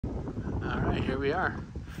All right, here we are.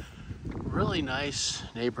 Really nice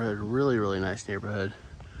neighborhood, really nice neighborhood.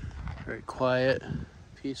 Very quiet,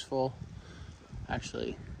 peaceful.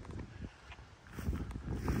 Actually,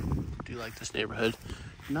 do like this neighborhood.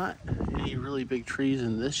 Not any really big trees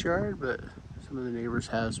in this yard, but some of the neighbors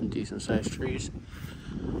have some decent sized trees.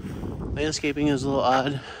 Landscaping is a little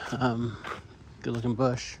odd. Good looking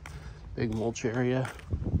bush, big mulch area.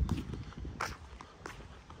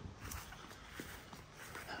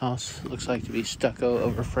 House looks like to be stucco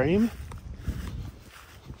over frame.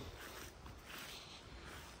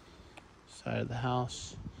 Side of the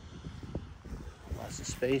house, lots of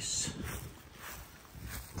space.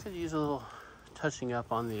 Could use a little touching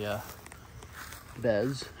up on the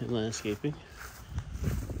beds and landscaping,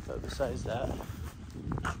 but besides that,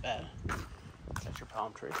 not bad. Got your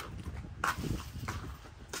palm tree.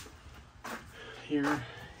 Here,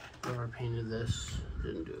 whoever painted this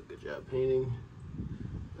didn't do a good job painting,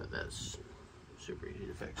 but that's super easy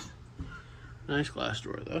to fix. Nice glass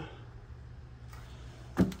door though.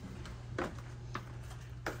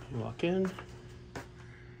 You walk in,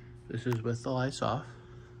 this is with the lights off.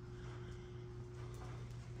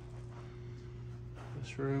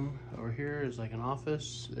 This room over here is like an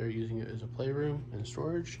office. They're using it as a playroom and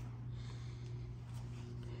storage.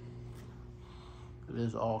 It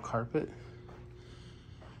is all carpet,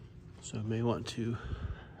 so may want to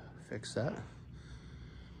fix that.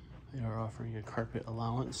 They are offering a carpet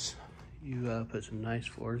allowance. You put some nice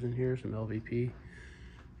floors in here, some LVP.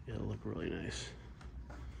 It'll look really nice.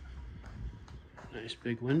 Nice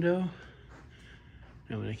big window.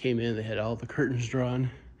 Now when I came in, they had all the curtains drawn.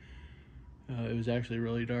 It was actually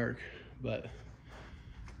really dark, but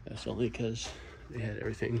that's only because they had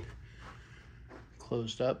everything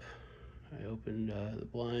closed up. I opened the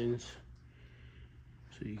blinds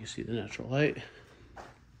so you can see the natural light.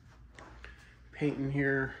 Paint in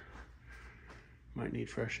here might need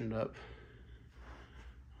freshened up.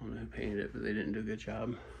 I don't know who painted it, but they didn't do a good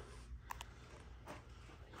job.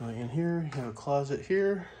 Going in here, you have a closet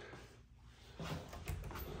here.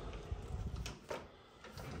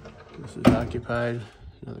 This is occupied.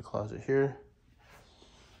 Another closet here.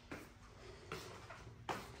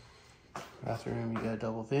 Bathroom, you got a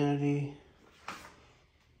double vanity.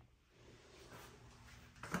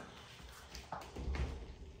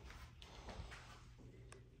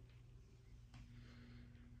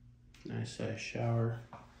 Nice size shower.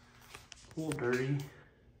 A little dirty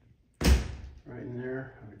right in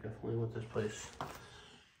there. I would definitely want this place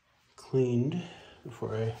cleaned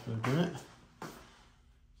before I moved in it.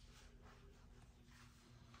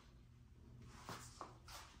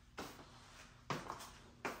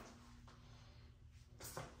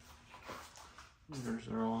 Mirrors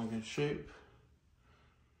are all in good shape.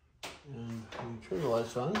 And when you turn the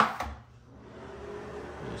lights on,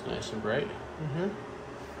 it's nice and bright in here.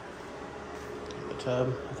 The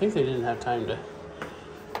tub. I think they didn't have time to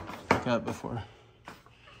pick up before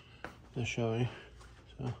the showing.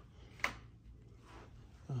 So,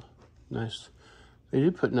 nice. They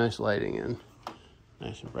did put nice lighting in.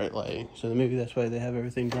 Nice and bright lighting. So maybe that's why they have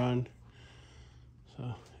everything drawn.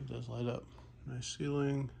 So it does light up. Nice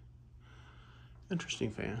ceiling.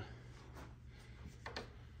 Interesting fan.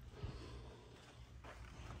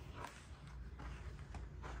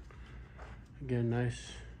 Again,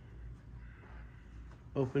 nice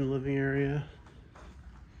open living area.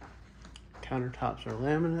 Countertops are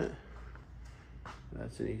laminate.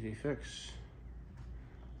 That's an easy fix.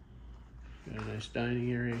 Got a nice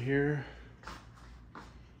dining area here.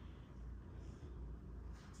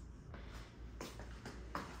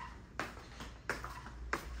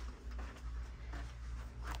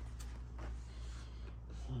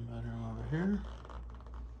 Bedroom over here.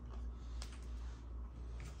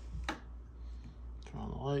 Turn on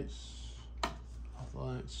the lights, off the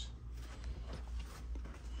lights.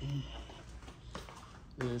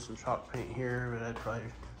 There's some chalk paint here, but I'd probably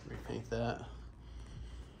repaint that.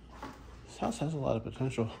 This house has a lot of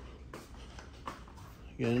potential.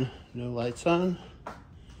 Again, no lights on.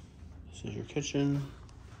 This is your kitchen.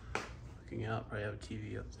 Looking out, probably have a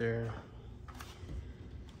TV up there.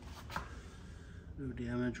 No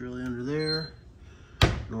damage really under there.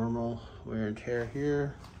 Normal wear and tear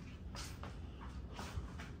here.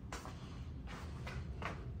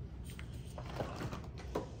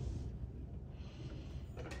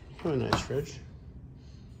 Quite a nice fridge.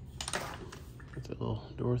 Got that little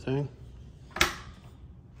door thing.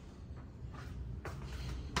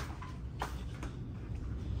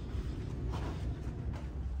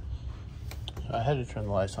 I had to turn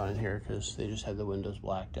the lights on in here because they just had the windows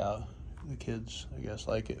blacked out. The kids, I guess,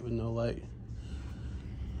 like it with no light.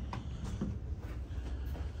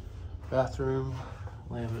 Bathroom,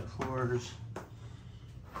 laminate floors.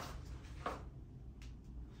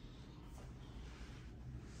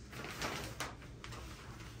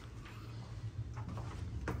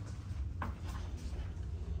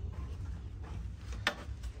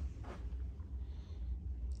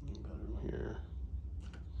 Bedroom here.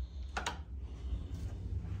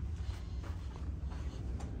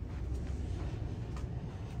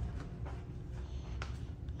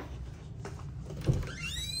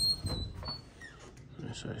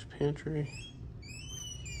 Nice size pantry.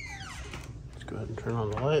 Let's go ahead and turn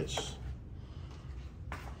on the lights.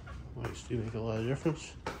 Lights do make a lot of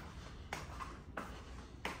difference.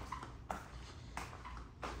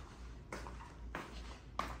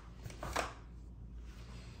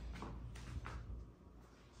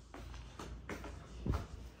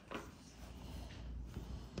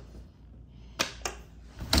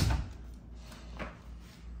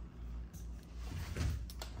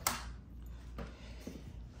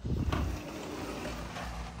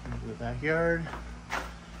 The backyard, we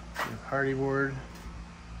have hardy board,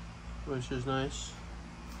 which is nice.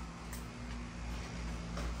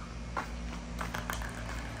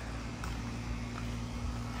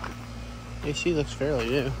 AC looks fairly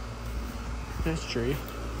new. Nice tree.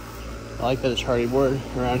 I like that it's hardy board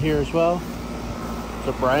around here as well. It's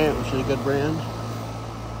a Bryant, which is a good brand.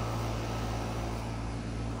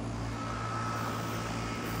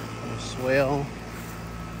 A swale.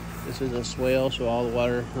 This is a swale, so all the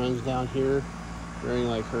water runs down here during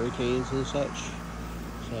like hurricanes and such.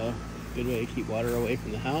 So, good way to keep water away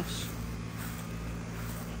from the house.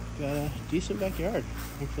 Got a decent backyard,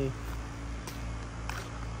 actually.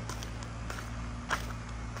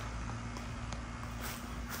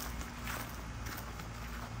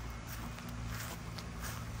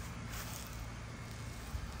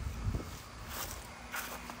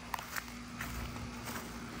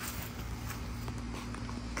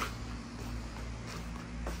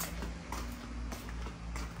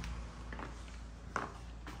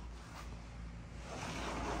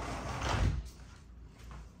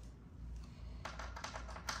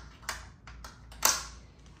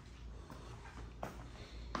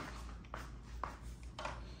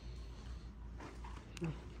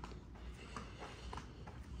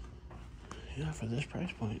 Yeah, for this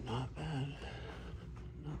price point, not bad.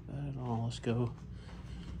 Not bad at all. Let's go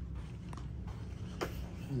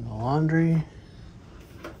in the laundry.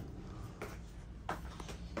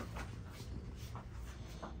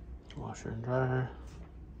 Washer and dryer.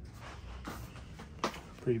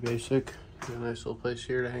 Pretty basic. Got a nice little place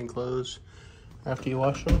here to hang clothes after you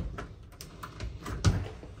wash them.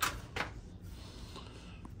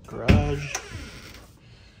 Garage.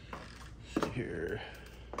 Let's see here.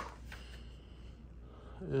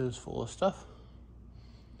 It is full of stuff.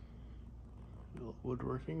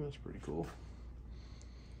 Woodworking, that's pretty cool.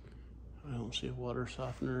 I don't see a water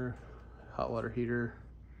softener, hot water heater.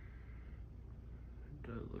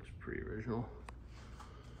 It looks pretty original.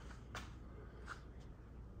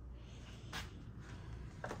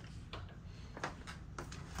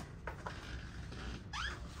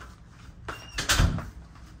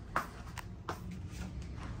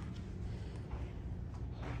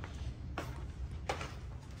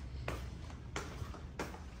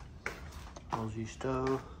 LG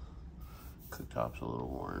stove. Cooktop's a little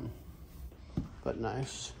worn, but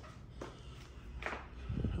nice.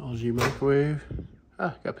 LG microwave.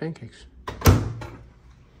 Ah, got pancakes.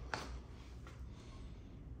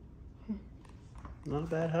 Not a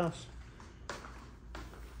bad house.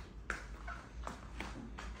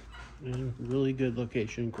 And really good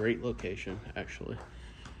location, great location, actually.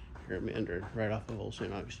 Here at Mandarin, right off of Old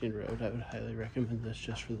St. Augustine Road. I would highly recommend this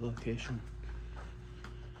just for the location.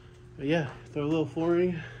 But yeah, throw a little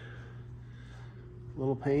flooring, a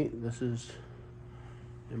little paint. This is,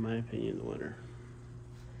 in my opinion, the winner.